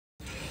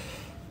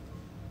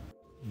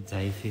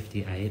Day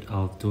 58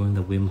 of doing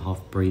the Wim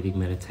Hof breathing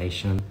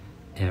meditation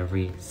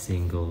every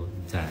single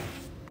day.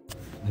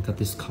 I got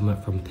this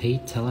comment from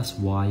Pete. Tell us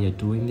why you're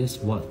doing this.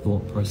 What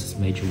thought process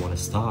made you want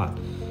to start?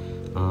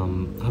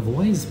 I've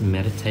always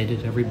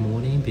meditated every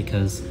morning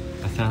because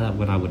I found that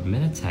when I would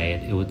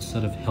meditate, it would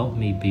sort of help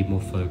me be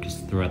more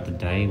focused throughout the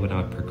day. When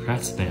I would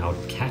procrastinate, I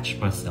would catch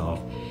myself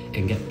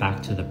and get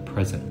back to the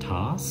present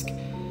task.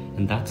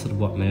 And that's sort of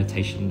what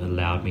meditation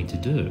allowed me to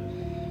do.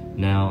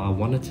 Now, I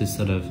wanted to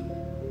sort of,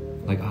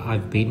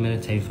 I've been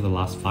meditating for the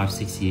last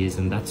 5-6 years,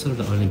 and that's sort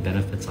of the only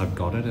benefits I've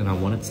gotten, and I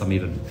wanted some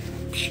even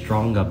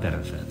stronger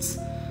benefits.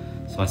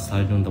 So I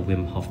started doing the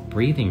Wim Hof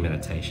breathing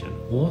meditation.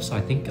 Also,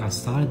 I think I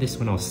started this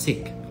when I was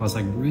sick. I was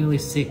really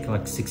sick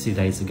 60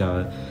 days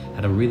ago,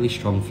 had a really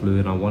strong flu,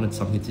 and I wanted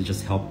something to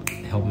just help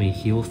me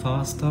heal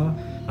faster.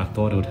 I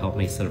thought it would help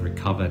me sort of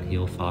recover and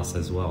heal fast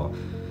as well.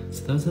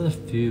 So those are the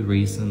few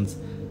reasons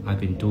I've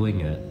been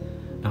doing it.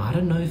 Now, I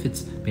don't know if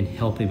it's been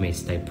helping me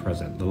stay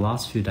present. The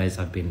last few days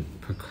I've been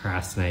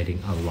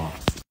procrastinating a lot.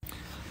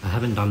 I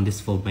haven't done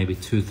this for maybe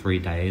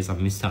 2-3 days. I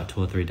missed out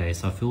 2 or 3 days,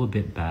 so I feel a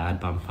bit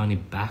bad, but I'm finally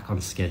back on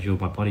schedule.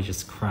 My body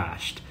just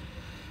crashed.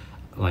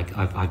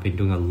 I've been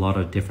doing a lot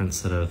of different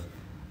sort of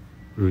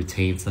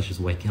routines, such as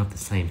waking up at the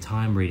same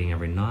time, reading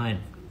every night,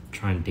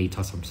 trying to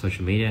detox from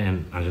social media,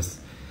 and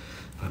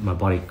my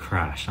body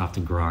crashed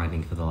after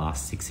grinding for the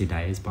last 60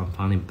 days, but I'm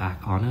finally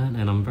back on it,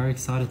 and I'm very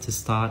excited to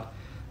start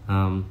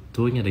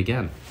doing it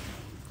again.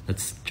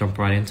 Let's jump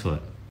right into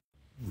it.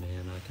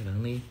 Man, I can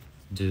only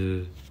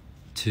do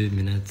 2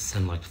 minutes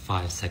and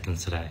 5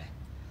 seconds today.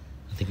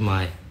 I think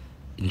my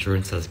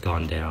endurance has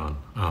gone down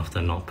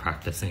after not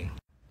practicing.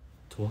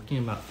 Talking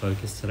about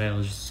focus today, I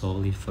was just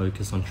solely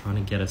focused on trying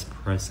to get as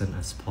present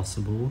as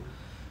possible,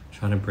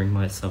 trying to bring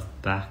myself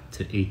back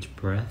to each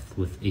breath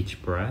with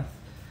each breath,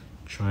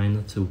 trying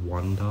not to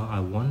wander.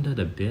 I wandered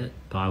a bit,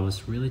 but I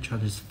was really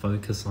trying to just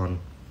focus on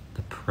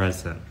the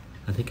present.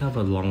 I think I have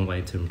a long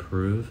way to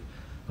improve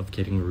of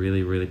getting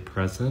really, really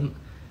present.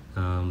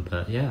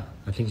 But yeah,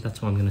 I think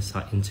that's what I'm going to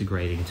start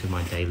integrating to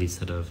my daily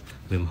sort of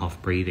Wim Hof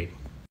breathing.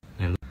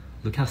 And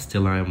look how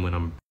still I am when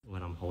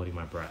I'm holding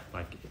my breath.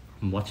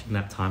 I'm watching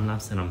that time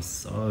lapse and I'm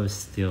so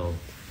still.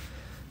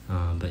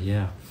 But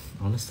yeah,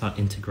 I want to start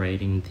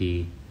integrating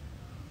the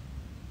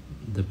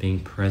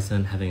being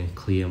present, having a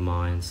clear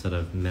mind, sort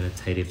of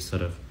meditative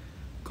sort of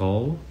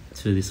goal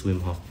to this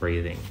Wim Hof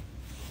breathing.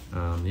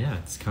 Yeah,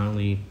 it's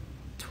currently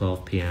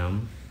 12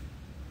 p.m.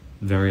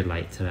 Very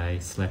late today,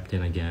 slept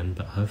in again,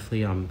 but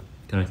hopefully I'm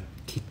gonna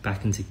kick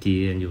back into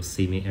gear and you'll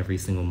see me every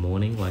single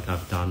morning like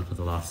I've done for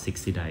the last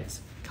 60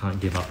 days. Can't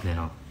give up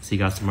now. See you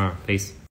guys tomorrow. Peace.